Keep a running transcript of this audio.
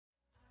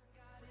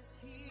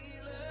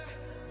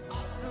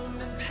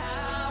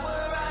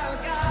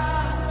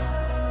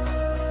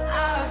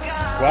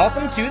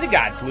Welcome to The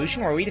God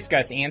Solution, where we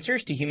discuss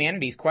answers to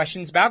humanity's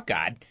questions about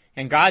God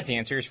and God's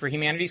answers for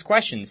humanity's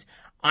questions.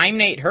 I'm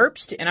Nate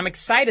Herbst, and I'm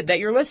excited that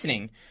you're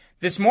listening.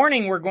 This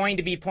morning, we're going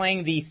to be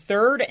playing the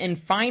third and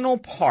final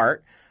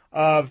part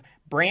of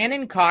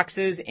Brandon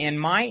Cox's and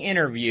my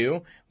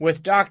interview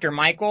with Dr.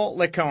 Michael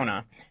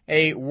Licona,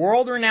 a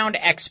world-renowned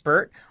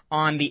expert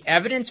on the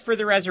evidence for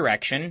the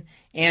resurrection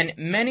and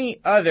many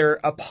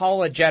other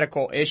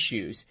apologetical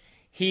issues.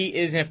 He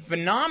is a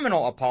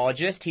phenomenal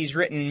apologist. He's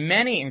written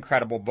many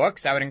incredible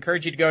books. I would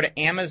encourage you to go to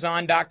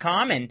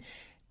Amazon.com and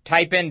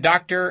type in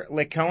Dr.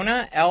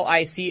 Licona,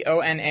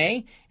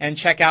 Licona, and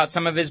check out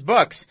some of his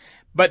books.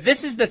 But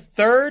this is the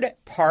third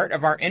part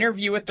of our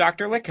interview with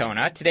Dr.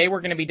 Licona. Today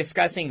we're going to be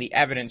discussing the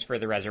evidence for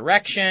the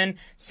resurrection,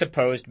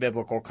 supposed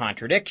biblical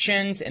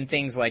contradictions, and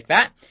things like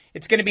that.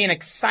 It's going to be an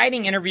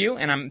exciting interview,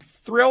 and I'm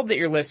thrilled that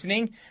you're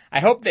listening.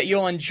 I hope that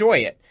you'll enjoy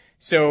it.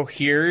 So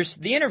here's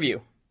the interview.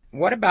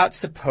 What about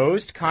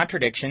supposed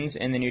contradictions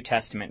in the New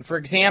Testament? For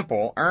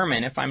example,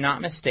 Ehrman, if I'm not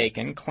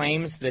mistaken,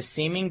 claims the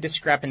seeming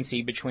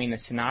discrepancy between the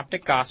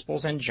Synoptic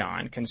Gospels and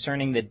John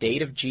concerning the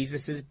date of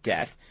Jesus'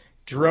 death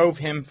drove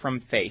him from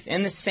faith.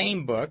 In the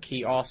same book,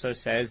 he also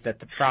says that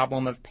the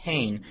problem of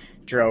pain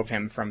drove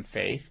him from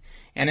faith.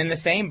 And in the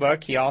same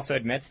book, he also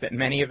admits that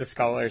many of the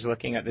scholars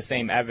looking at the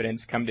same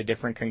evidence come to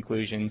different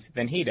conclusions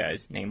than he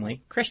does,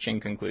 namely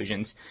Christian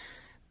conclusions.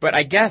 But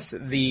I guess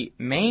the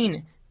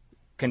main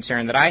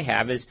concern that I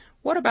have is,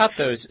 what about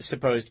those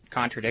supposed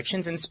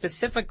contradictions, and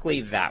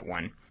specifically that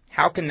one?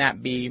 How can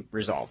that be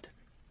resolved?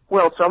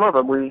 Well, some of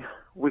them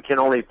we can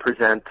only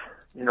present,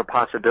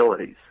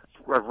 possibilities.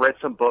 I've read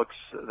some books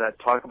that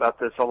talk about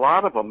this. A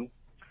lot of them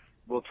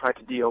will try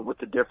to deal with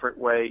the different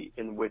way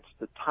in which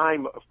the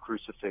time of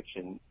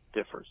crucifixion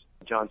differs.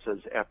 John says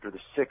after the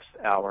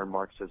 6th hour,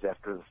 Mark says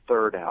after the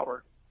 3rd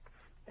hour.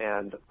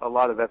 And a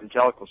lot of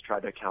evangelicals try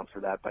to account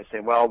for that by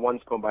saying, well,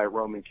 one's going by a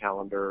Roman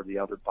calendar, the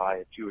other by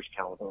a Jewish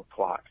calendar or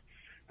clock.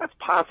 That's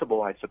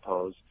possible, I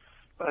suppose,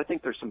 but I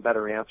think there's some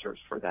better answers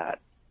for that.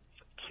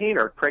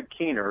 Craig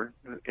Keener,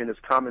 in his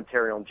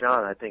commentary on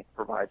John, I think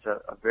provides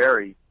a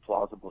very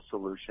plausible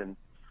solution,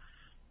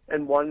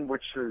 and one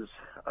which is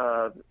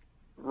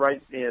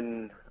right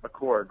in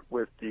accord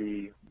with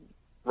the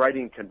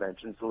writing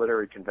conventions, the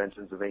literary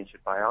conventions of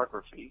ancient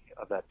biography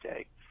of that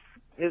day.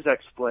 His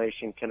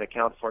explanation can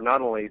account for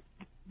not only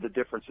the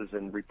differences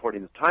in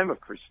reporting the time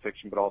of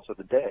crucifixion, but also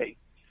the day.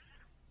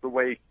 The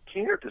way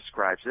Keener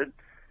describes it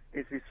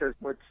is, he says,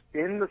 what's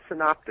in the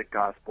Synoptic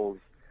Gospels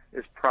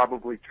is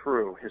probably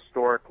true,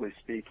 historically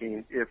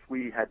speaking, if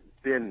we had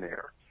been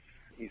there.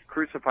 He's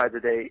crucified the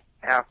day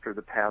after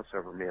the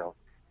Passover meal.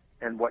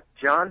 And what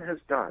John has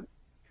done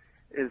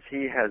is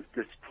he has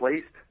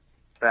displaced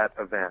that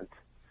event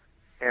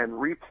and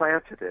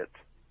replanted it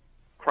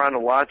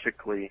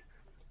chronologically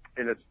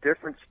in a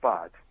different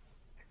spot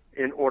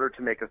in order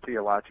to make a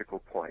theological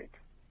point.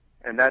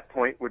 And that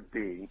point would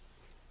be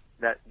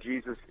that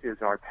Jesus is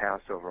our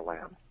Passover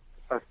lamb,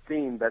 a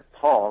theme that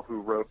Paul, who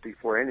wrote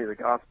before any of the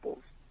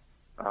Gospels,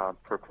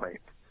 proclaimed.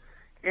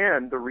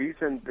 And the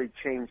reason they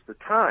changed the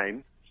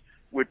time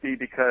would be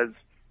because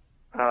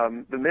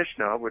the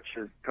Mishnah, which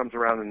comes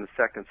around in the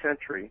 2nd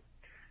century,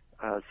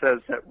 says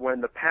that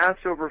when the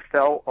Passover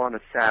fell on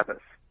a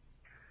Sabbath,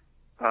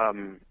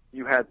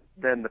 you had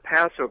then the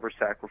Passover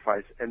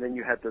sacrifice, and then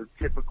you had the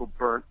typical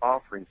burnt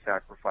offering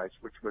sacrifice,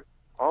 which would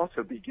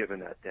also be given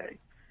that day.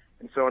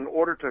 And so in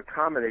order to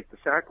accommodate the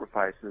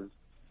sacrifices,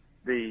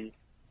 the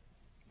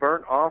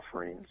burnt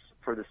offerings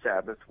for the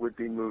Sabbath would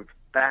be moved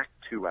back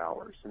 2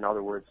 hours. In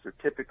other words, they're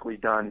typically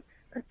done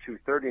at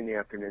 2:30 in the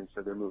afternoon,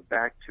 so they're moved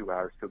back 2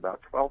 hours to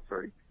about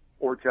 12:30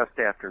 or just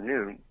after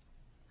noon.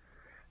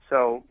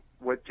 So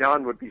what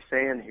John would be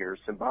saying here,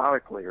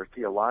 symbolically or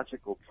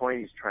theological point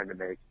he's trying to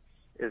make,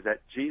 is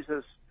that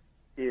Jesus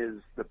is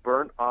the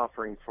burnt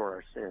offering for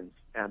our sins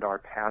and our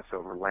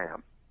Passover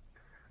lamb.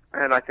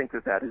 And I think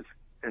that is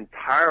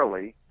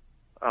entirely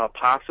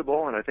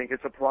possible, and I think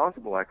it's a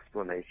plausible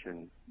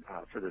explanation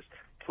for this.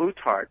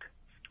 Plutarch,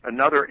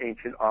 another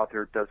ancient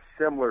author, does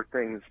similar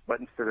things, but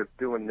instead of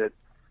doing it,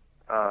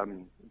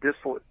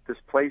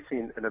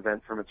 displacing an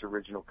event from its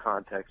original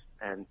context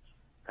and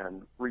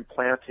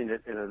replanting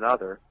it in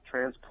another,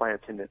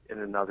 transplanting it in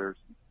another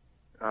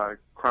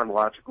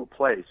chronological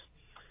place.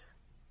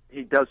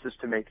 He does this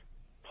to make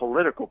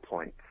political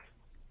points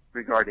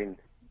regarding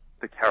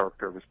the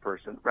character of his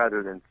person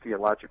rather than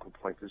theological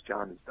points as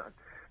John has done.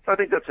 So I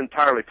think that's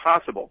entirely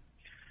possible.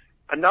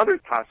 Another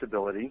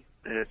possibility,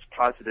 and it's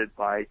posited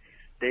by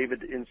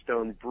David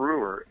Instone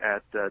Brewer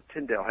at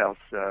Tyndale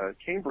House,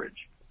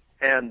 Cambridge,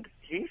 and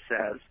he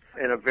says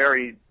in a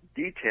very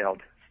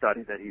detailed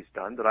study that he's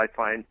done that I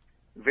find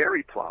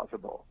very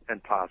plausible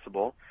and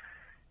possible,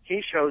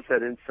 he shows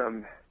that in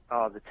some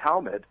the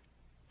Talmud,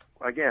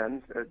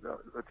 again,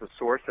 it's a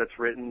source that's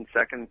written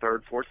 2nd,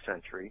 3rd, 4th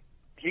century.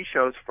 He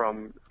shows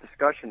from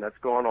discussion that's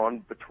going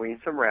on between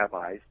some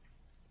rabbis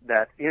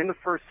that in the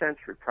 1st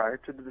century, prior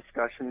to the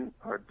discussion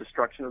or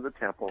destruction of the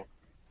temple,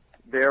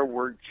 there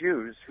were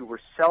Jews who were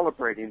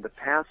celebrating the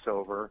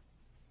Passover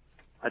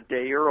a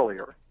day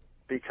earlier,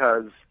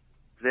 because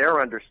their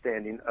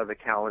understanding of the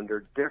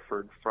calendar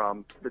differed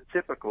from the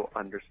typical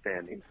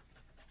understanding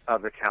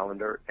of the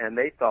calendar, and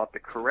they thought the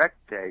correct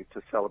day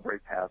to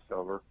celebrate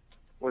Passover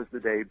was the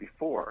day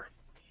before.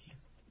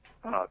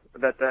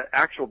 That the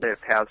actual day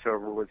of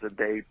Passover was a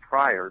day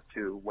prior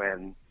to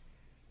when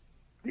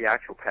the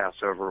actual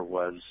Passover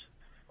was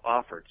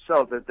offered.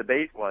 So the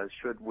debate was,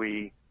 should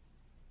we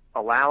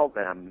allow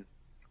them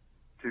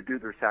to do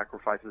their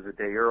sacrifices a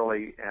day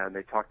early? And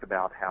they talked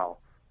about how,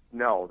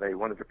 no, they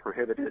wanted to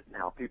prohibit it, and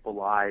how people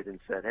lied and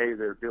said, hey,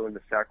 they're doing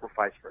the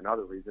sacrifice for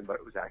another reason, but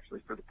it was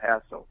actually for the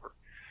Passover.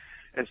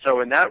 And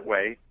so in that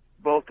way,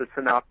 both the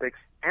Synoptics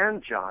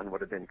and John would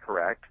have been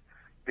correct,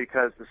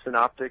 because the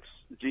Synoptics,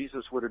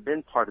 Jesus would have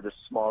been part of this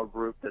small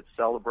group that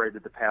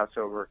celebrated the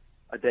Passover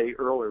a day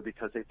earlier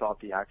because they thought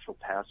the actual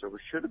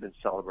Passover should have been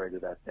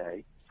celebrated that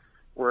day,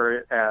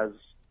 whereas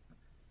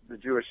the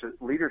Jewish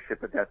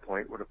leadership at that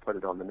point would have put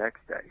it on the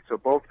next day. So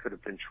both could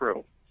have been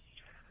true.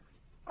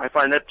 I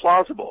find that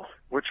plausible.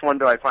 Which one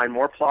do I find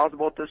more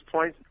plausible at this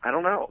point? I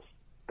don't know.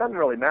 Doesn't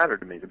really matter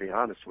to me, to be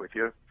honest with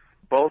you.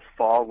 Both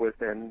fall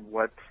within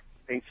what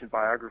ancient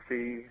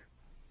biography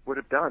would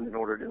have done in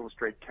order to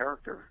illustrate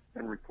character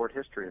and report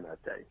history in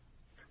that day.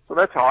 So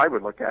that's how I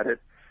would look at it.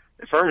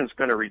 If Ehrman's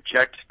going to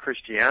reject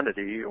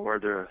Christianity or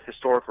the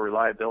historical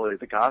reliability of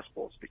the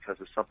Gospels because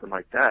of something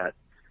like that,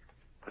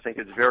 I think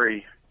it's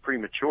very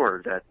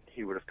premature that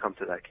he would have come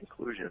to that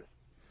conclusion.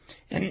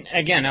 And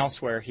again,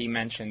 elsewhere, he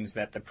mentions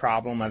that the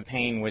problem of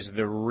pain was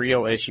the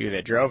real issue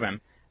that drove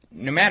him.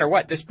 No matter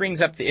what, this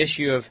brings up the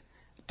issue of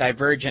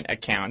divergent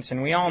accounts,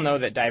 and we all know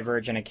that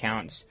divergent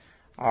accounts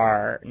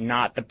are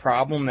not the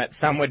problem that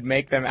some would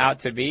make them out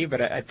to be,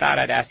 but I thought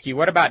I'd ask you,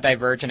 what about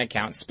divergent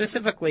accounts,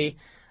 specifically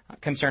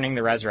concerning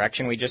the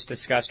resurrection? We just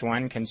discussed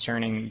one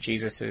concerning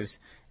Jesus'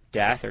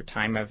 death or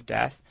time of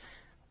death.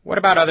 What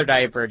about other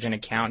divergent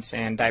accounts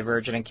and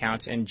divergent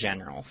accounts in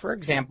general? For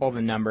example,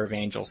 the number of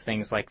angels,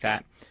 things like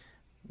that.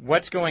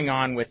 What's going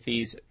on with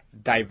these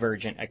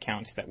divergent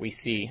accounts that we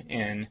see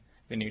in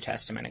the New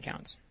Testament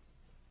accounts?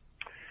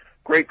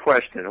 Great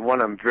question, and one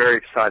I'm very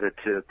excited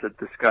to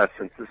discuss,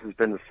 since this has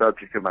been the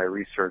subject of my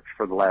research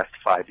for the last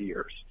 5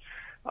 years.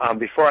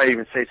 Before I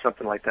even say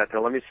something like that,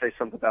 though, let me say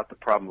something about the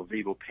problem of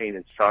evil, pain,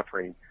 and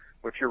suffering,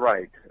 which you're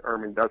right,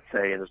 Ehrman does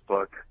say in his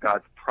book,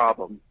 God's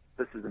Problem.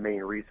 This is the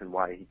main reason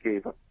why he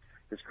gave up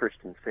his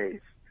Christian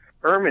faith.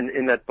 Ehrman,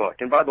 in that book,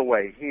 and by the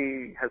way,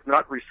 he has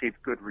not received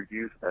good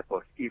reviews of that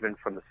book, even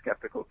from the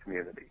skeptical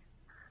community.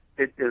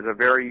 It is a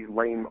very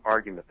lame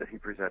argument that he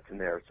presents in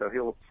there. So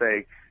he'll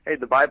say, hey,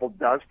 the Bible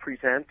does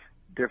present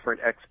different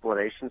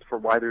explanations for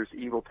why there's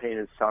evil, pain,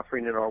 and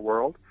suffering in our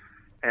world,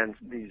 and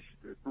these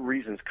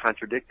reasons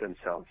contradict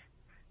themselves.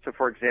 So,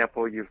 for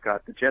example, you've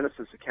got the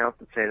Genesis account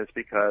that's saying it's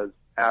because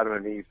Adam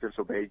and Eve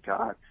disobeyed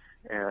God,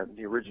 and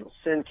the original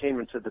sin came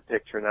into the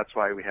picture, and that's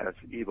why we have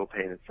evil,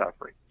 pain, and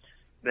suffering.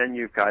 Then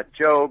you've got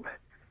Job,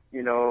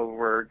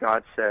 where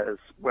God says,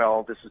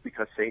 well, this is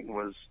because Satan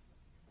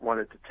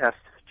wanted to test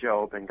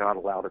Job, and God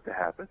allowed it to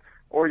happen.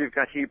 Or you've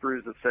got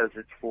Hebrews that says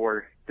it's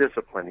for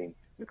disciplining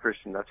the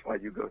Christian. That's why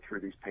you go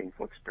through these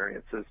painful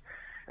experiences.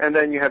 And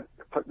then you have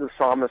the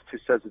psalmist who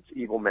says it's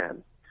evil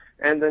men.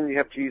 And then you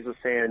have Jesus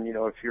saying,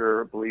 if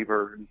you're a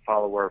believer and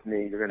follower of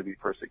me, you're going to be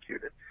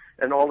persecuted.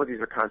 And all of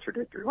these are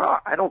contradictory. Well,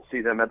 I don't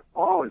see them at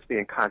all as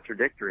being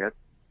contradictory.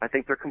 I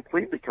think they're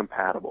completely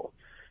compatible.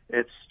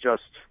 It's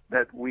just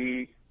that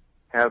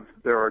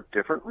there are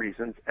different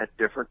reasons at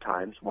different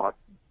times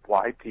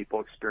why people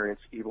experience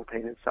evil,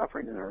 pain, and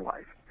suffering in their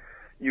life.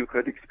 You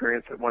could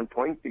experience at one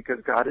point because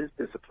God is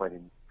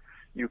disciplining.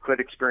 You could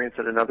experience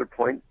at another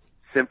point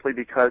simply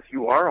because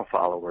you are a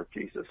follower of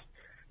Jesus.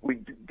 We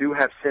do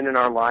have sin in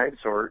our lives,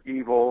 or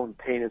evil and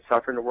pain and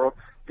suffering in the world,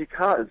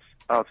 because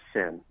of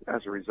sin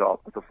as a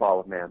result of the fall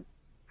of man.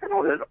 I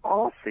don't at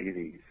all see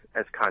these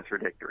as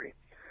contradictory.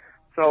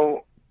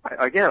 So,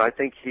 again, I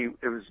think it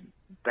was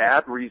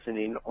bad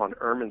reasoning on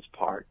Ehrman's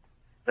part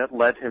that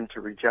led him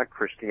to reject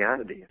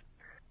Christianity.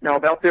 Now,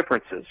 about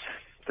differences.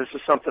 This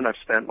is something I've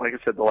spent, like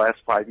I said, the last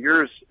 5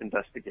 years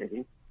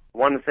investigating.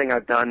 One thing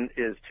I've done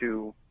is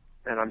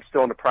and I'm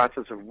still in the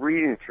process of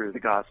reading through the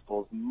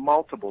Gospels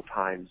multiple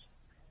times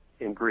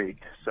in Greek.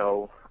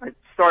 So I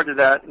started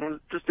that and was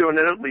just doing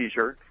it at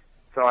leisure.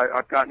 So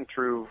I've gotten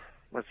through,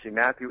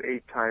 Matthew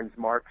 8 times,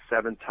 Mark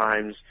 7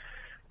 times.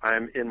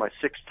 I'm in my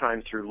 6th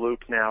time through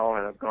Luke now,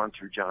 and I've gone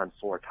through John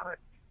 4 times.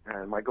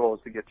 And my goal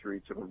is to get through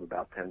each of them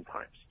about 10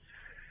 times.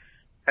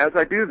 As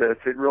I do this,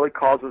 it really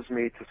causes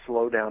me to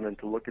slow down and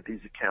to look at these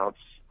accounts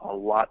a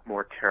lot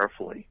more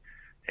carefully.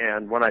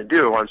 And when I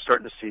do, I'm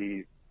starting to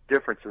see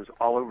differences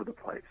all over the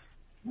place,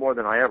 more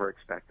than I ever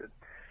expected.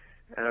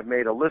 And I've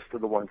made a list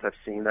of the ones I've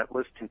seen. That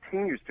list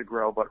continues to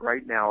grow, but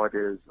right now it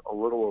is a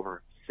little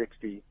over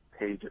 60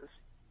 pages.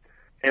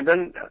 And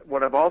then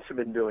what I've also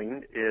been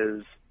doing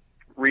is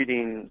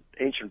reading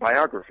ancient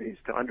biographies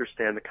to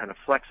understand the kind of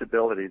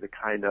flexibility, the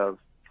kind of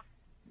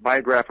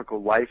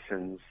biographical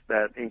license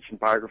that ancient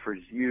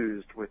biographers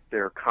used with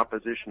their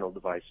compositional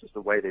devices,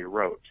 the way they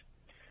wrote.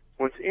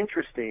 What's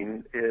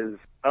interesting is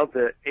of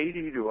the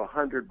 80 to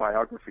 100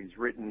 biographies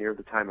written near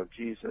the time of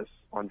Jesus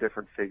on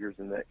different figures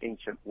in the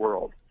ancient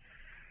world,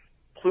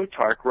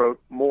 Plutarch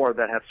wrote more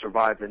that have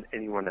survived than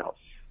anyone else.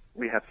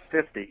 We have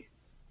 50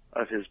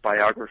 of his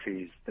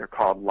biographies, they're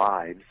called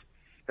lives,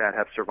 that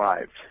have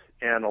survived.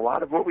 And a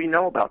lot of what we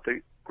know about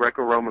the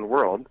Greco-Roman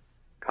world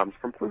comes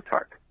from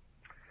Plutarch.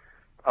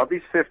 Of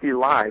these 50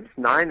 lives,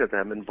 9 of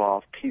them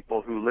involve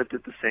people who lived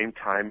at the same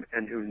time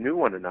and who knew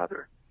one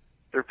another.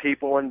 They're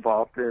people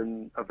involved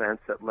in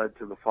events that led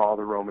to the fall of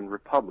the Roman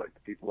Republic,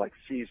 people like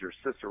Caesar,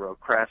 Cicero,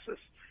 Crassus,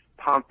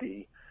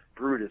 Pompey,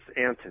 Brutus,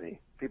 Antony,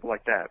 people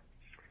like that.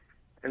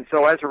 And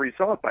so as a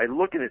result, by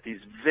looking at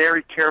these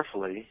very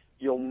carefully,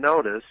 you'll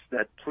notice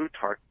that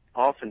Plutarch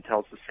often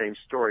tells the same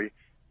story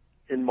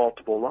in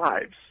multiple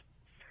lives.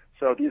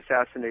 So the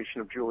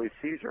assassination of Julius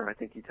Caesar, I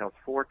think he tells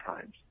 4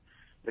 times.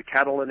 The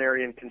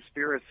Catilinarian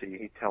conspiracy,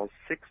 he tells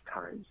 6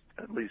 times,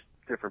 at least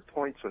different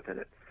points within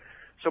it.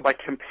 So by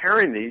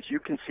comparing these, you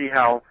can see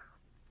how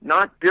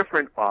not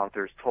different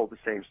authors told the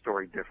same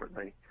story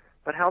differently,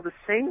 but how the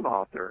same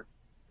author,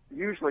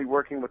 usually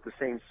working with the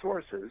same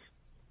sources,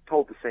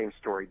 told the same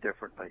story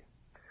differently.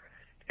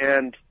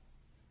 And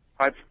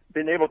I've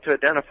been able to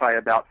identify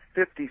about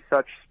 50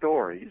 such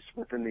stories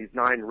within these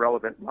 9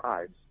 relevant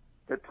lives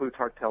that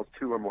Plutarch tells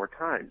 2 or more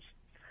times.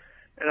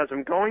 And as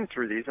I'm going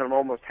through these, and I'm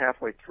almost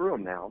halfway through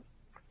them now,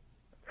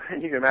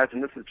 and you can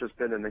imagine this has just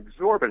been an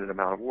exorbitant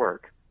amount of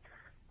work,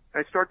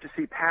 I start to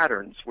see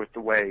patterns with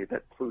the way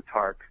that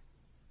Plutarch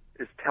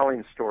is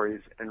telling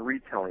stories and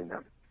retelling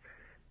them.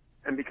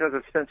 And because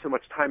I've spent so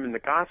much time in the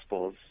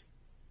Gospels,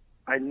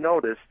 I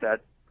noticed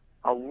that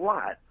a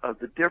lot of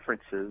the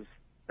differences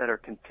that are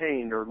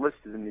contained or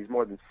listed in these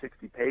more than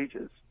 60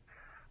 pages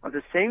are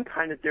the same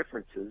kind of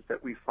differences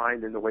that we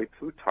find in the way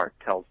Plutarch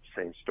tells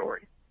the same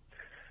story.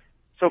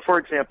 So, for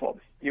example,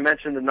 you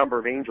mentioned the number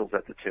of angels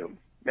at the tomb.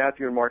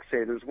 Matthew and Mark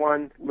say there's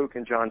 1, Luke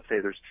and John say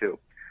there's 2.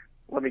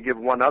 Let me give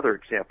one other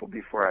example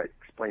before I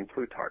explain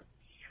Plutarch.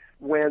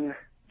 When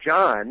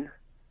John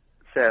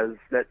says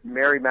that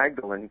Mary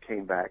Magdalene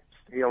came back,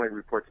 he only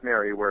reports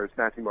Mary, whereas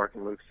Matthew, Mark,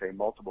 and Luke say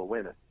multiple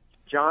women.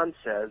 John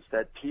says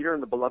that Peter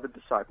and the beloved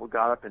disciple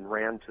got up and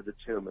ran to the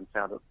tomb and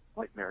found it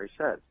like Mary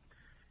said.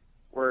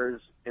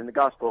 Whereas in the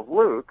Gospel of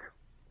Luke,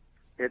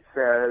 it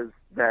says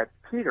that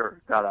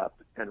Peter got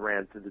up and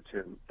ran to the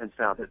tomb and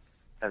found it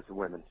as the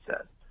women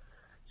said.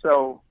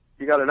 So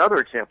you got another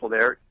example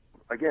there.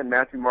 Again,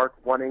 Matthew, Mark,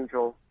 1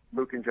 angel,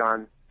 Luke and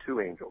John, 2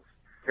 angels.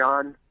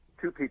 John,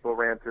 2 people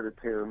ran to the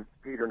tomb,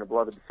 Peter and the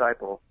beloved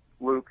disciple.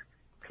 Luke,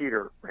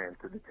 Peter ran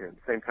to the tomb.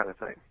 Same kind of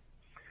thing.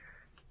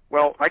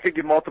 Well, I could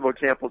give multiple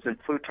examples in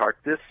Plutarch.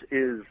 This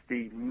is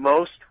the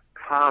most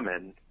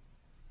common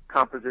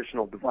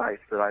compositional device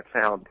that I've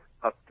found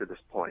up to this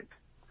point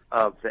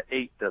of the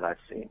 8 that I've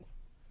seen.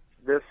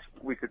 This,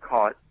 we could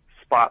call it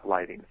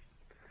spotlighting.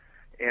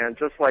 And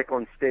just like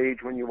on stage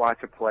when you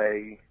watch a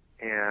play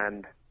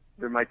and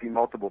there might be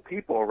multiple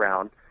people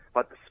around,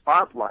 but the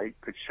spotlight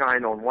could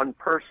shine on one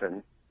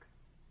person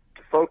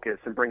to focus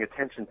and bring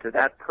attention to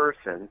that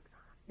person,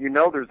 you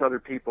know there's other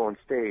people on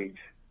stage,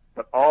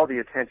 but all the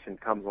attention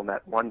comes on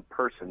that one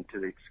person to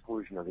the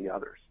exclusion of the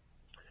others.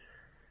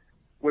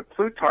 What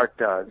Plutarch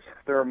does,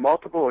 there are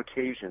multiple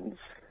occasions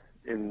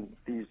in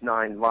these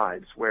 9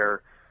 lives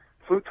where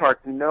Plutarch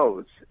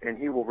knows and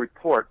he will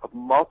report of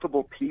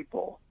multiple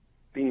people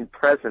being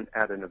present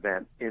at an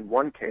event in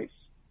one case.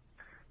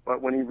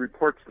 But when he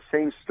reports the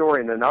same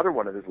story in another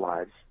one of his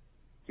lives,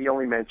 he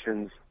only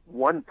mentions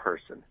one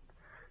person,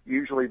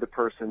 usually the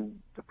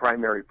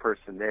primary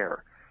person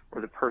there,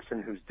 or the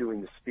person who's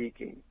doing the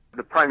speaking.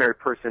 The primary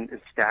person is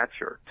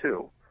stature,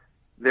 too.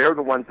 They're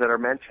the ones that are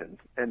mentioned,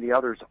 and the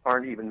others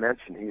aren't even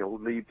mentioned. He'll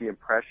leave the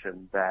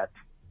impression that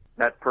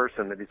that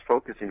person that he's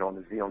focusing on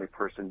is the only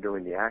person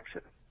doing the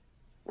action.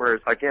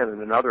 Whereas, again,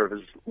 in another of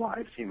his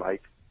lives, he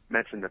might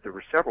mention that there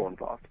were several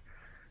involved.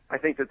 I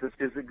think that this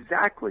is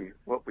exactly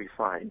what we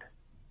find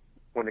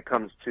when it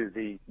comes to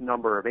the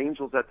number of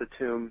angels at the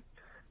tomb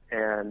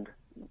and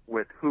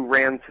with who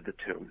ran to the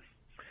tomb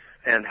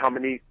and how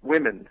many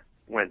women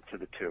went to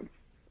the tomb.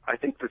 I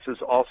think this is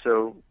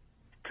also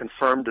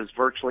confirmed as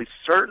virtually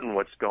certain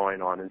what's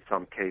going on in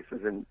some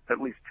cases, in at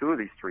least 2 of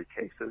these 3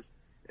 cases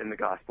in the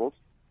Gospels.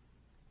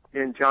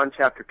 In John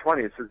chapter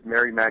 20, it says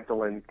Mary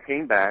Magdalene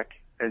came back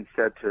and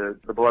said to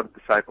the beloved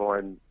disciple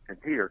and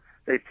Peter,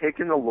 "They've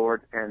taken the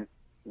Lord and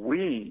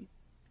we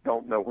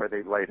don't know where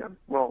they've laid him."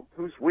 Well,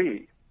 who's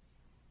we?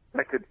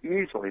 That could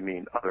easily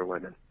mean other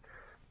women.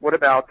 What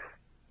about,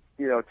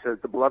 to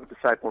the beloved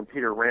disciple and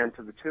Peter ran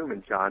to the tomb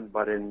in John,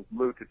 but in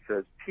Luke it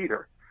says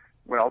Peter.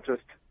 Well,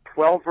 just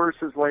 12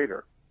 verses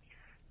later,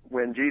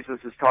 when Jesus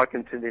is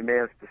talking to the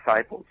Emmaus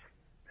disciples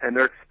and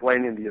they're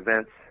explaining the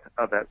events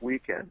of that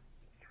weekend,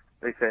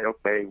 they say,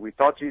 okay, we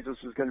thought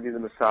Jesus was going to be the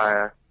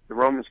Messiah. The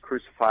Romans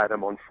crucified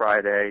him on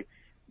Friday,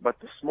 but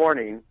this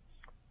morning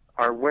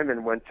our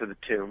women went to the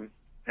tomb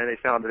and they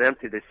found it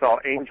empty. They saw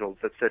angels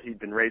that said he'd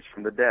been raised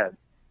from the dead.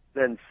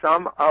 Then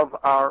some of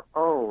our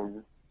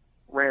own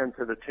ran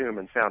to the tomb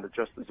and found it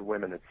just as the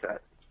women had said.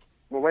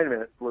 well, wait a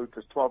minute, Luke,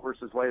 just 12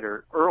 verses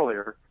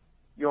earlier,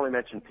 you only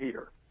mentioned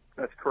Peter.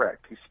 That's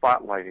correct. He's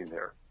spotlighting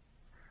there.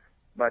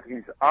 But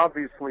he's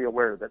obviously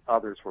aware that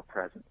others were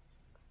present.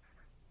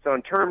 So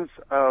in terms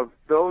of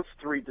those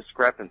three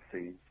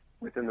discrepancies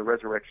within the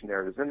resurrection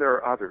narratives, and there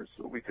are others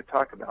that we could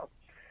talk about,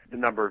 the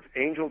number of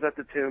angels at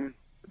the tomb,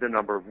 the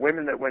number of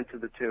women that went to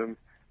the tomb,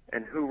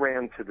 and who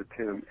ran to the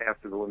tomb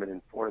after the women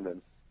informed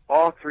them,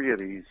 all three of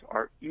these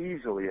are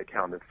easily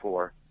accounted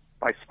for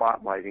by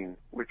spotlighting,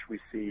 which we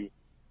see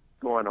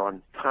going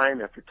on time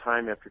after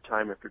time after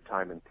time after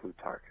time in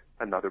Plutarch,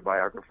 another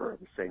biographer of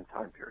the same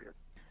time period.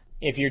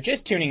 If you're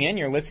just tuning in,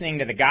 you're listening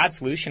to The God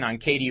Solution on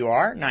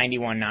KDUR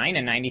 91.9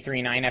 and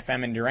 93.9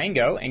 FM in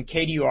Durango and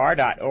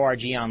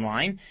KDUR.org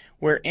online.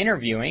 We're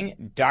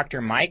interviewing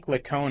Dr. Mike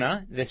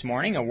Licona this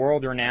morning, a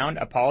world-renowned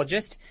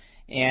apologist,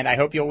 and I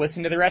hope you'll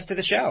listen to the rest of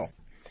the show.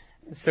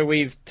 So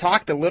we've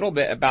talked a little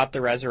bit about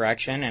the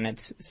resurrection and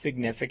its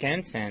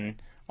significance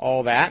and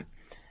all that,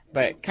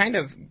 but kind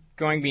of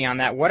going beyond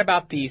that, what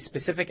about the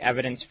specific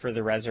evidence for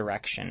the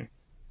resurrection?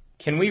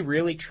 Can we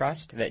really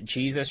trust that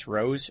Jesus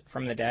rose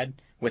from the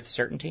dead with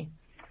certainty?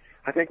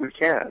 I think we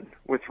can,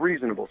 with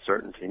reasonable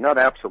certainty, not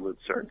absolute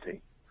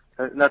certainty.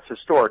 And that's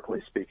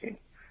historically speaking.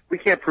 We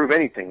can't prove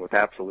anything with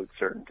absolute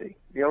certainty.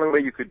 The only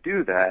way you could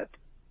do that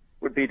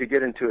would be to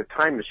get into a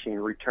time machine,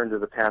 return to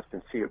the past,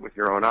 and see it with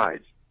your own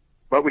eyes.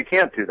 But we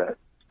can't do that.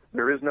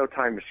 There is no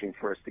time machine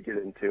for us to get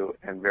into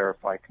and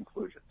verify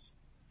conclusions.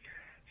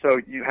 So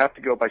you have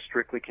to go by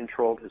strictly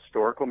controlled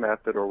historical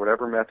method or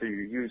whatever method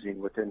you're using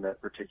within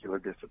that particular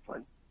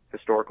discipline,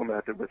 historical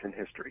method within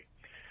history.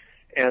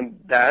 And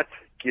that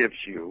gives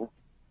you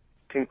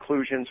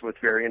conclusions with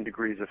varying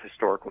degrees of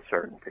historical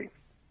certainty.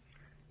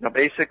 Now,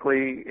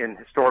 basically, in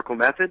historical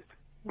method,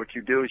 what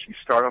you do is you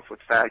start off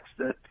with facts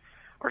that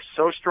are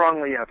so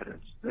strongly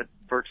evidenced that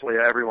virtually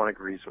everyone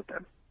agrees with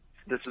them.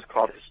 This is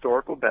called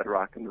historical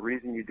bedrock, and the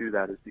reason you do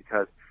that is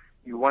because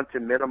you want to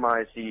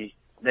minimize the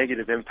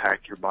negative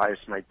impact your bias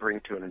might bring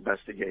to an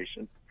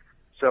investigation.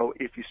 So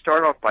if you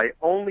start off by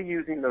only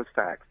using those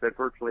facts that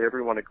virtually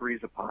everyone agrees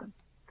upon,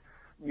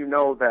 you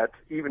know that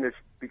even if,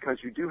 because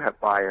you do have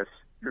bias,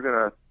 you're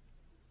going to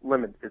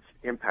limit its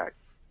impact,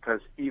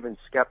 because even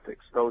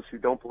skeptics, those who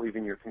don't believe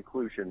in your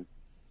conclusion,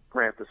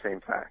 grant the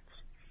same facts.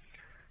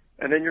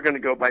 And then you're going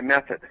to go by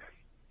method,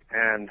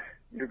 and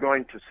you're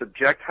going to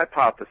subject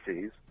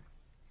hypotheses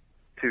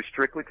to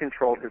strictly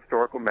controlled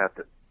historical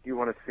method. You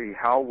want to see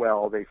how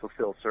well they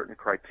fulfill certain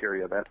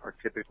criteria that are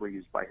typically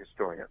used by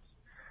historians.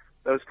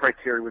 Those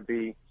criteria would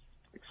be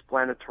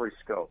explanatory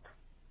scope.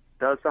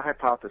 Does the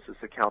hypothesis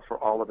account for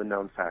all of the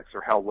known facts,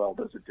 or how well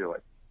does it do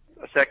it?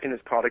 A second is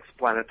called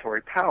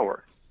explanatory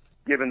power.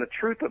 Given the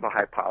truth of a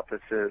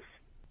hypothesis,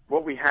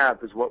 what we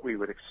have is what we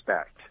would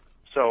expect.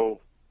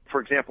 So,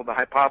 for example, the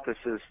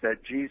hypothesis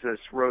that Jesus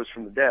rose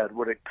from the dead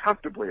would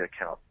comfortably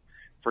account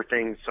for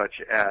things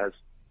such as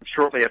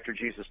shortly after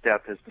Jesus'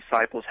 death, his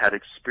disciples had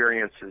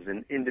experiences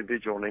in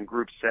individual and in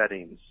group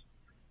settings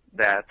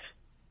that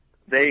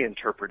they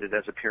interpreted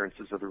as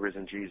appearances of the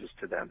risen Jesus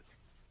to them,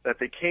 that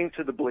they came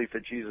to the belief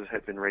that Jesus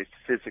had been raised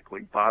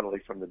physically, bodily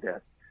from the dead,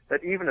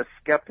 that even a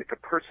skeptic, a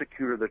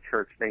persecutor of the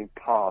church named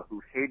Paul,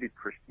 who hated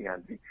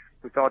Christianity,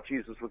 who thought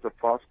Jesus was a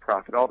false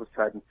prophet, all of a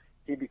sudden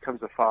he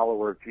becomes a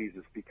follower of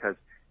Jesus because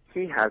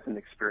he has an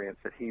experience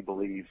that he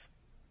believes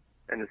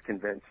and is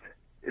convinced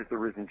is the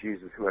risen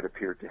Jesus who had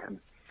appeared to him.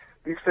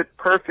 These fit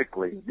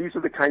perfectly. These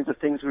are the kinds of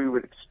things we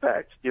would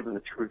expect given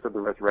the truth of the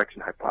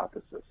resurrection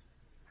hypothesis.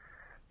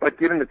 But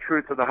given the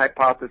truth of the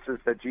hypothesis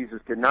that Jesus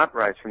did not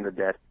rise from the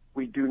dead,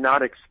 we do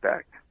not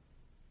expect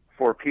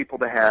for people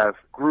to have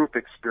group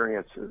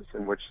experiences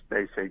in which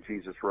they say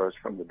Jesus rose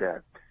from the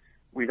dead.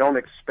 We don't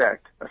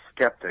expect a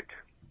skeptic,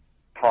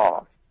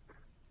 Paul,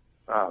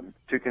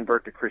 to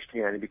convert to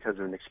Christianity because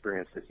of an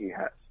experience that he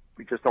has.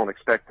 We just don't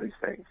expect these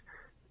things.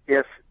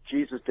 If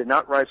Jesus did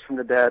not rise from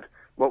the dead,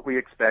 what we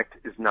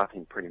expect is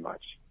nothing, pretty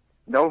much.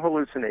 No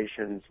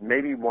hallucinations,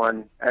 maybe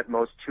one, at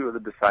most two of the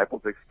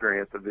disciples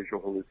experienced a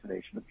visual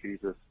hallucination of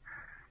Jesus.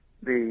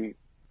 The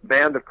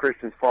band of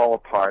Christians fall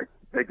apart.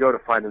 They go to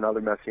find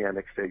another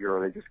messianic figure,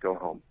 or they just go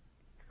home.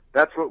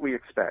 That's what we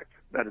expect.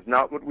 That is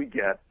not what we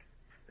get.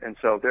 And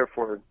so,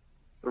 therefore,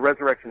 the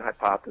resurrection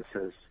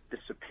hypothesis is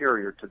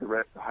superior to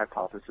the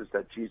hypothesis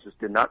that Jesus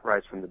did not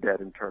rise from the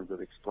dead in terms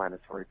of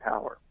explanatory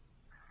power.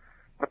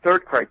 A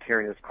third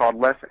criterion is called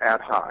less ad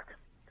hoc.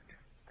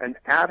 An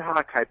ad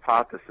hoc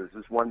hypothesis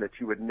is one that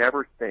you would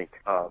never think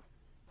of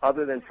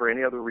other than for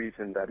any other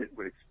reason that it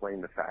would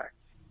explain the facts.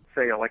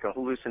 Say, like a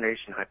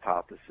hallucination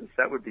hypothesis,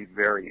 that would be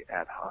very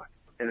ad hoc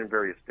and in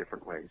various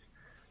different ways.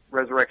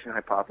 Resurrection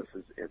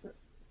hypothesis isn't.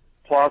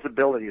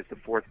 Plausibility is the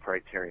fourth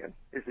criterion.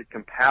 Is it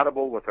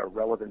compatible with our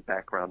relevant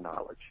background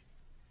knowledge?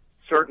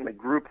 Certainly,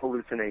 group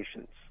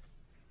hallucinations,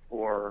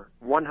 or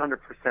 100%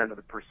 of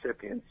the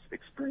percipients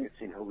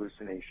experiencing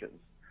hallucinations.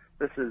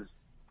 This is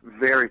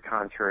very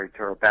contrary to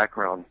our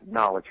background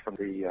knowledge from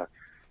the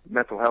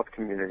mental health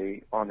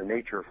community on the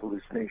nature of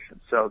hallucination.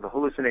 So the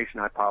hallucination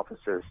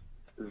hypothesis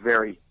is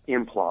very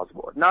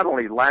implausible. It not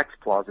only lacks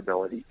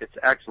plausibility, it's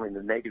actually in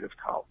the negative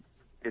column.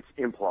 it's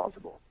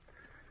implausible.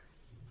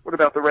 What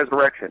about the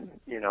resurrection?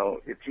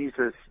 If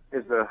Jesus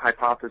is the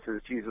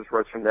hypothesis, Jesus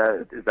rose from the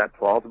dead, is that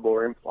plausible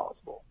or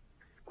implausible?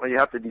 Well, you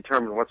have to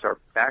determine what's our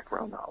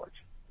background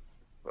knowledge.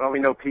 Well, we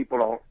know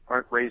people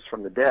aren't raised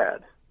from the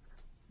dead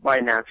by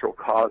natural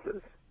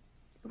causes.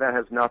 That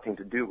has nothing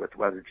to do with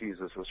whether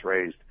Jesus was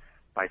raised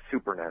by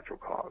supernatural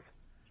cause.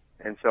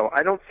 And so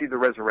I don't see the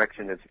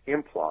resurrection as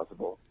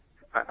implausible.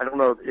 I don't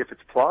know if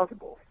it's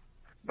plausible,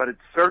 but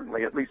it's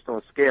certainly, at least on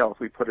a scale, if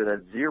we put it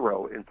at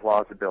 0 in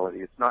plausibility,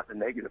 it's not in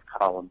the negative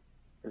column.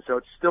 And so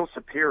it's still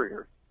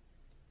superior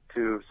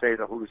to, say,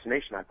 the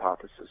hallucination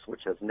hypothesis,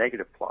 which has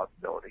negative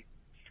plausibility.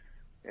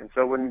 And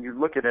so when you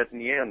look at it in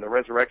the end, the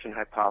resurrection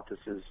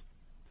hypothesis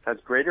has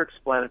greater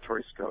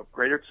explanatory scope,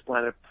 greater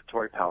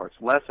explanatory power.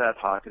 It's less ad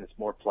hoc and it's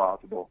more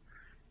plausible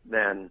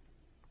than,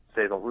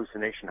 say, the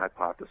hallucination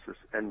hypothesis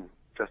and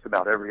just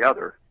about every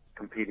other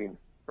competing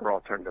or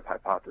alternative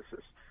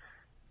hypothesis.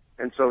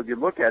 And so you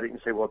look at it and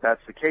say, well, if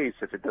that's the case,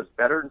 if it does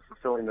better in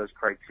fulfilling those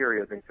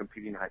criteria than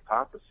competing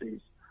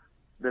hypotheses,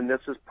 then this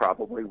is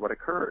probably what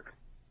occurred.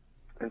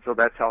 And so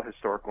that's how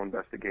historical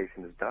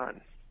investigation is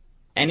done.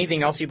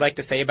 Anything else you'd like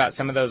to say about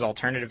some of those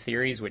alternative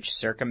theories which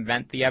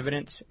circumvent the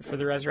evidence for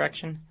the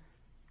resurrection?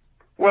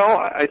 Well,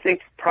 I think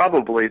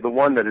probably the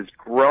one that is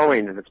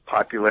growing in its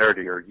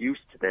popularity or use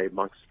today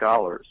amongst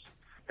scholars,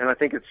 and I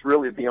think it's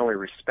really the only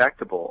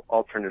respectable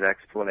alternate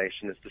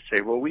explanation, is to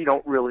say, well, we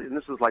don't really, and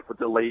this is like what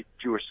the late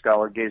Jewish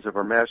scholar Gezer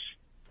Vermesh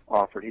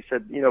offered. He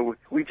said,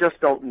 we just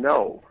don't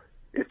know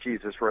if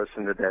Jesus rose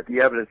from the dead.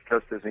 The evidence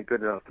just isn't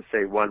good enough to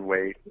say one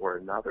way or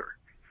another.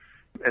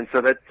 And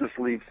so that just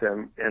leaves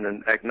them in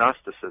an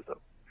agnosticism.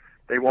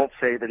 They won't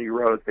say that he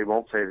rose. They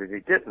won't say that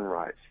he didn't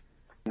rise.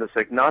 And this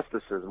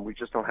agnosticism, we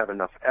just don't have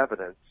enough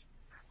evidence.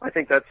 I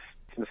think that's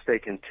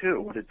mistaken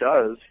too. What it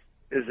does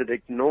is it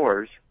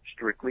ignores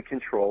strictly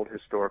controlled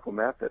historical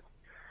method.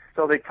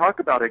 So they talk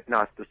about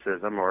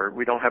agnosticism, or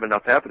we don't have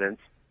enough evidence,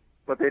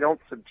 but they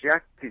don't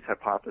subject these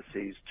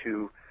hypotheses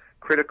to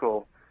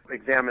critical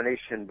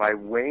examination by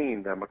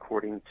weighing them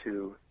according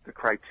to the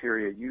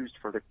criteria used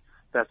for the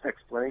best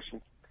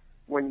explanation.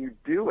 When you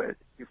do it,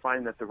 you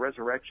find that the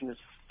resurrection is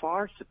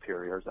far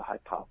superior as a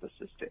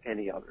hypothesis to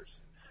any others.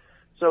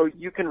 So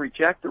you can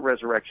reject the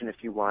resurrection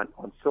if you want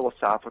on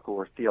philosophical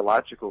or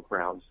theological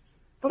grounds,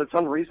 but it's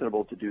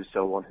unreasonable to do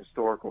so on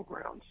historical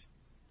grounds.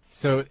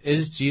 So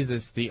is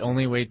Jesus the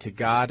only way to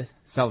God,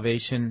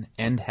 salvation,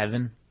 and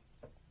heaven?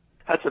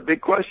 That's a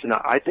big question.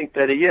 I think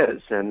that he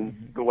is.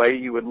 And the way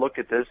you would look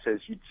at this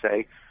is you'd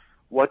say,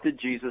 what did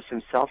Jesus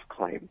himself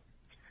claim?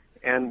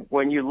 And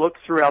when you look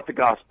throughout the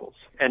Gospels,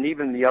 and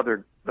even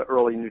the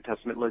early New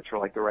Testament literature,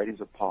 like the writings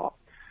of Paul,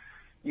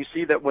 you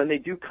see that when they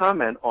do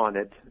comment on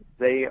it,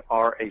 they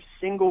are a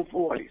single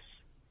voice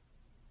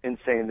in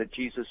saying that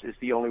Jesus is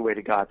the only way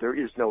to God. There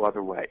is no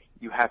other way.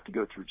 You have to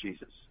go through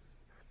Jesus.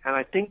 And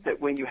I think that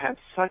when you have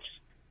such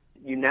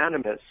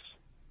unanimous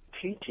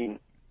teaching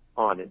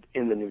on it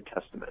in the New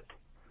Testament,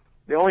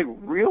 the only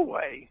real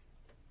way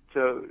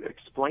to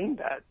explain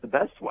that, the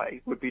best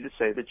way, would be to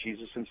say that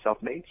Jesus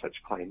himself made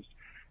such claims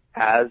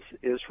as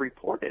is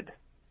reported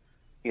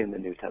in the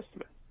New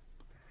Testament.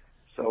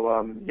 So,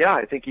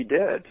 I think he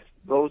did.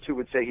 Those who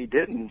would say he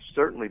didn't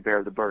certainly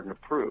bear the burden of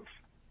proof.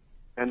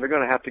 And they're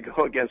going to have to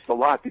go against a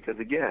lot because,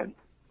 again,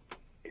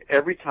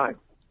 every time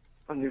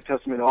a New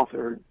Testament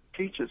author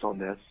teaches on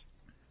this,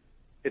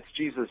 it's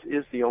Jesus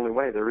is the only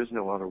way. There is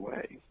no other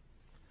way.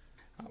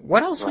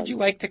 What else would you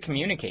like to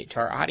communicate to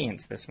our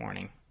audience this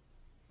morning?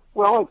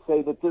 Well, I'd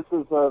say that this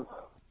is a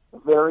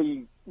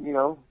very,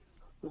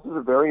 this is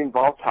a very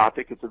involved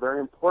topic. It's a very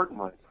important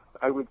one.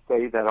 I would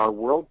say that our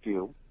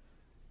worldview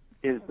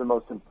is the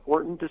most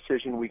important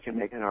decision we can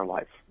make in our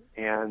life.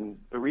 And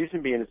the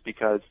reason being is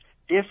because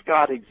if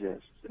God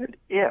exists, and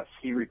if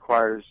he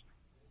requires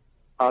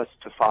us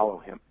to follow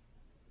him,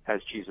 as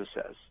Jesus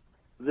says,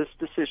 this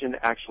decision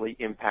actually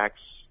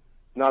impacts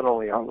not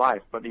only our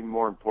life, but even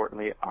more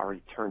importantly, our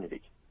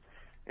eternity.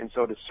 And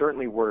so it is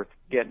certainly worth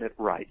getting it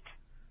right.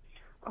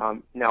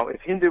 Now,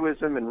 if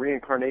Hinduism and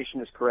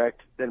reincarnation is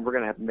correct, then we're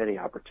going to have many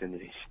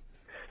opportunities.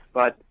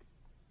 But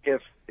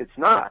if it's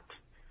not,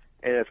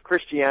 and if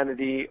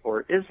Christianity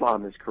or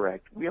Islam is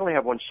correct, we only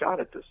have one shot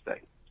at this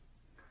thing.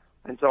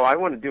 And so I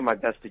want to do my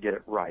best to get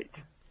it right.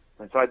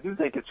 And so I do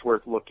think it's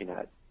worth looking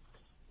at.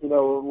 A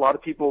lot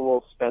of people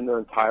will spend their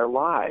entire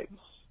lives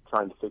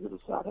trying to figure this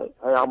out.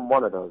 Hey, I'm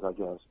one of those, I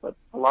guess. But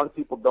a lot of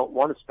people don't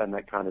want to spend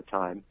that kind of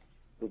time.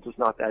 They're just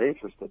not that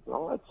interested.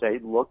 Well, I'd say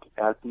look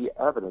at the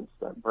evidence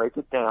then. Break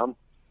it down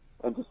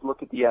and just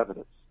look at the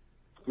evidence.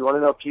 If you want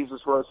to know if Jesus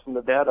rose from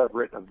the dead, I've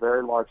written a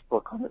very large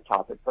book on the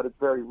topic, but it's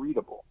very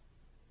readable.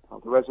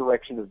 The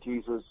Resurrection of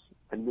Jesus,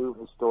 a New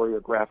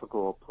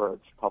Historiographical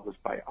Approach,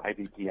 published by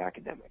IVP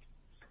Academic.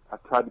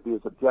 I've tried to be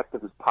as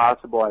objective as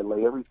possible. I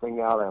lay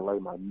everything out. I lay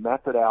my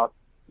method out.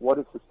 What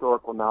is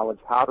historical knowledge?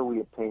 How do we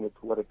obtain it?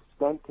 To what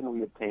extent can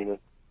we obtain it?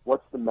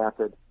 What's the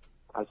method?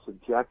 I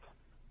subject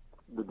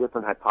the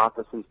different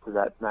hypotheses to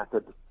that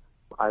method.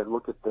 I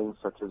look at things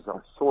such as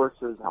our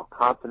sources, how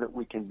confident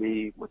we can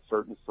be with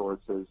certain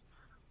sources,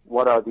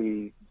 what are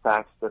the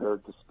facts that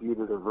are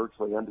disputed or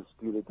virtually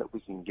undisputed that we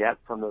can get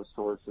from those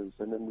sources,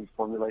 and then we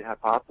formulate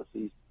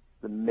hypotheses,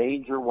 the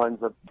major ones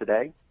of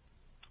today,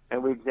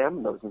 and we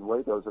examine those and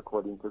weigh those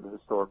according to the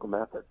historical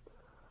method.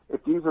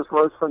 If Jesus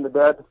rose from the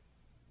dead,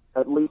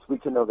 at least we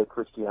can know that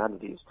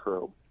Christianity is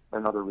true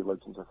and other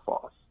religions are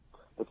false.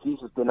 If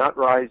Jesus did not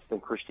rise, then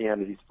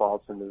Christianity is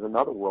false, and there's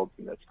another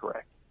worldview that's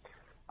correct.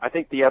 I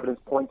think the evidence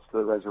points to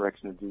the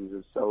resurrection of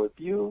Jesus. So if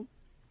you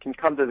can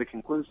come to the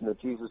conclusion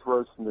that Jesus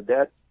rose from the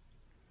dead,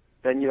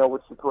 then you know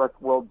what's the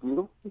correct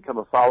worldview. Become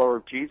a follower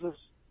of Jesus,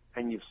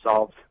 and you've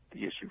solved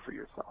the issue for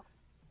yourself.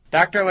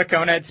 Dr.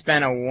 Licona, it's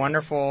been a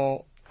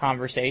wonderful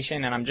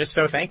conversation, and I'm just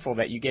so thankful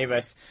that you gave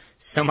us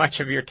so much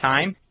of your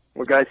time.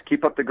 Well, guys,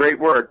 keep up the great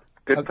work.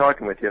 Good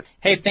talking with you.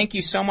 Hey, thank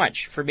you so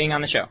much for being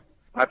on the show.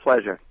 My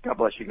pleasure. God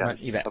bless you guys.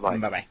 You bet. Bye-bye.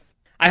 Bye-bye.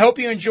 I hope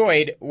you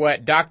enjoyed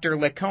what Dr.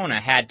 Licona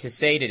had to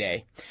say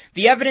today.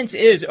 The evidence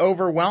is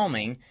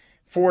overwhelming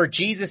for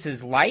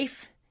Jesus'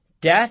 life,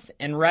 death,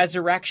 and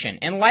resurrection.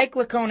 And like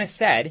Licona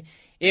said,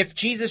 if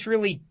Jesus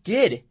really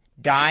did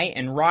die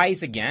and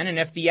rise again, and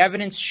if the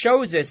evidence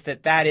shows us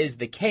that that is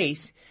the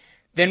case,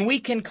 then we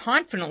can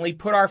confidently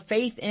put our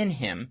faith in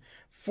him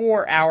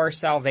for our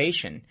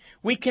salvation.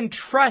 We can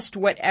trust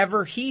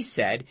whatever he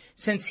said,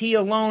 since he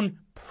alone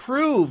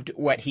proved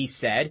what he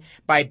said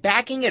by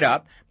backing it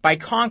up, by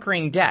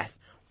conquering death.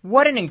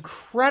 What an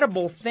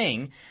incredible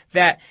thing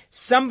that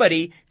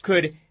somebody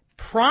could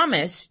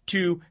promise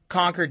to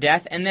conquer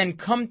death and then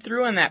come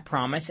through on that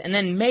promise and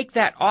then make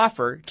that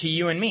offer to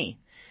you and me.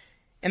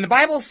 And the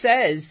Bible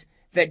says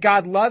that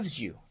God loves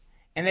you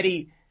and that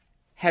he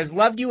has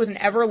loved you with an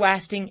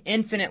everlasting,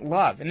 infinite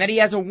love, and that he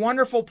has a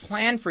wonderful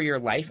plan for your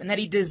life, and that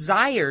he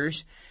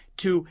desires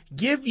to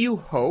give you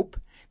hope,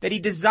 that he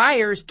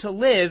desires to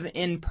live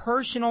in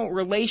personal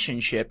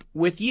relationship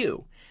with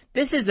you.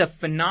 This is a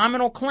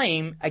phenomenal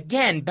claim,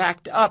 again,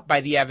 backed up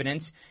by the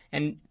evidence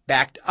and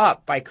backed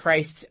up by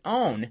Christ's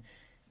own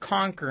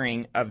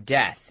conquering of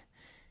death.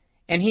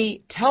 And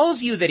he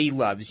tells you that he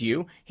loves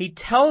you, he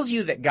tells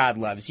you that God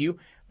loves you,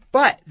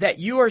 but that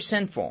you are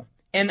sinful,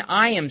 and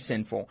I am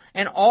sinful,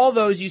 and all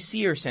those you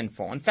see are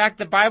sinful. In fact,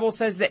 the Bible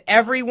says that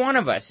every one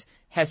of us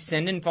has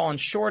sinned and fallen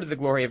short of the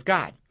glory of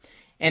God.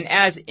 And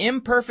as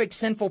imperfect,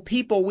 sinful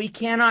people, we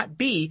cannot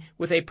be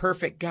with a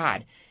perfect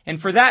God.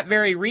 And for that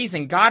very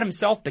reason, God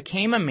himself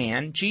became a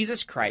man,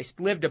 Jesus Christ,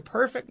 lived a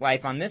perfect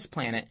life on this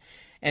planet,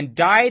 and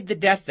died the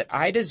death that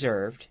I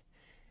deserved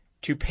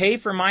to pay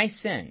for my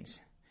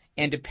sins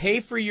and to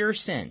pay for your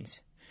sins,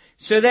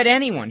 so that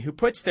anyone who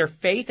puts their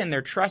faith and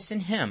their trust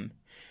in him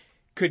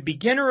could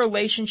begin a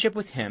relationship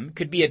with him,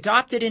 could be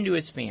adopted into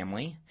his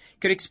family,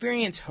 could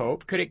experience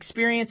hope, could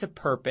experience a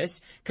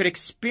purpose, could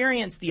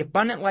experience the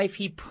abundant life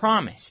he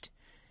promised,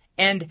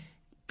 and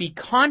be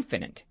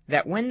confident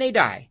that when they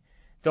die,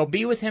 they'll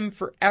be with him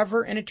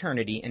forever in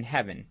eternity in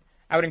heaven.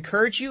 I would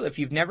encourage you, if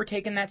you've never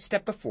taken that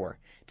step before,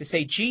 to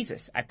say,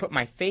 Jesus, I put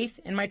my faith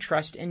and my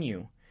trust in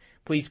you.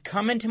 Please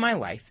come into my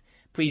life.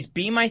 Please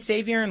be my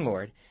Savior and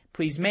Lord.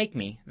 Please make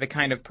me the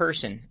kind of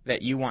person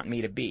that you want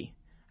me to be.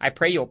 I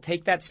pray you'll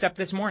take that step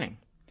this morning.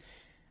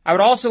 I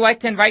would also like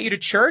to invite you to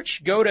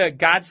church. Go to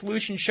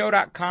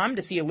GodSolutionShow.com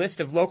to see a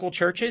list of local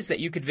churches that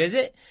you could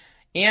visit.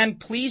 And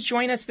please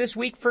join us this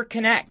week for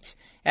Connect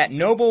at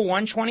Noble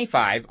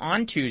 125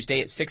 on Tuesday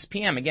at 6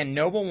 p.m. Again,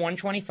 Noble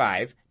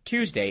 125,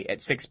 Tuesday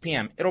at 6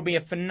 p.m. It'll be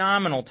a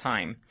phenomenal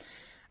time.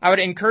 I would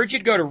encourage you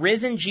to go to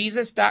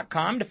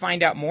RisenJesus.com to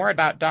find out more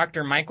about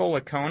Dr. Michael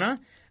Licona.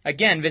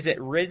 Again, visit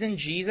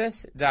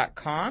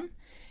RisenJesus.com.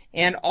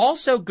 And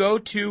also go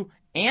to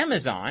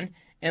Amazon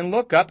and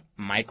look up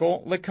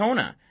Michael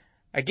Licona.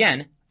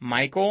 Again,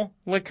 Michael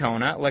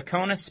Licona,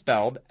 Licona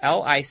spelled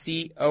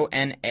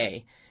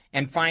Licona,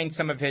 and find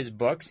some of his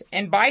books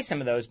and buy some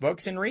of those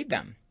books and read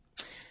them.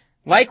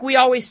 Like we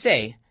always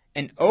say,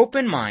 an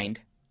open mind,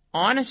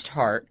 honest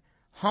heart,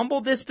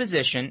 humble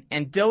disposition,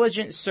 and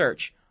diligent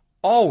search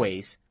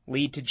always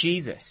lead to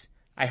Jesus.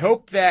 I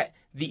hope that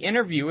the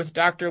interview with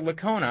Dr.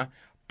 Licona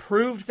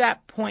proved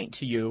that point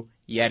to you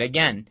yet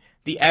again.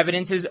 The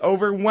evidence is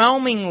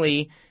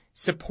overwhelmingly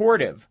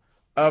supportive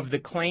of the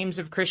claims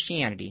of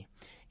Christianity.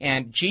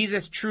 And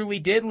Jesus truly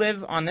did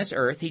live on this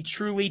earth. He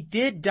truly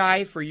did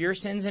die for your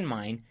sins and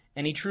mine.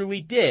 And he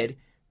truly did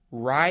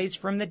rise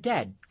from the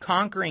dead,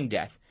 conquering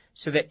death,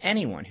 so that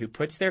anyone who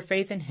puts their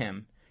faith in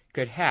him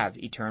could have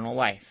eternal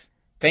life.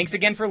 Thanks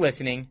again for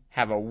listening.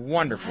 Have a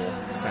wonderful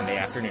Sunday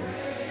afternoon.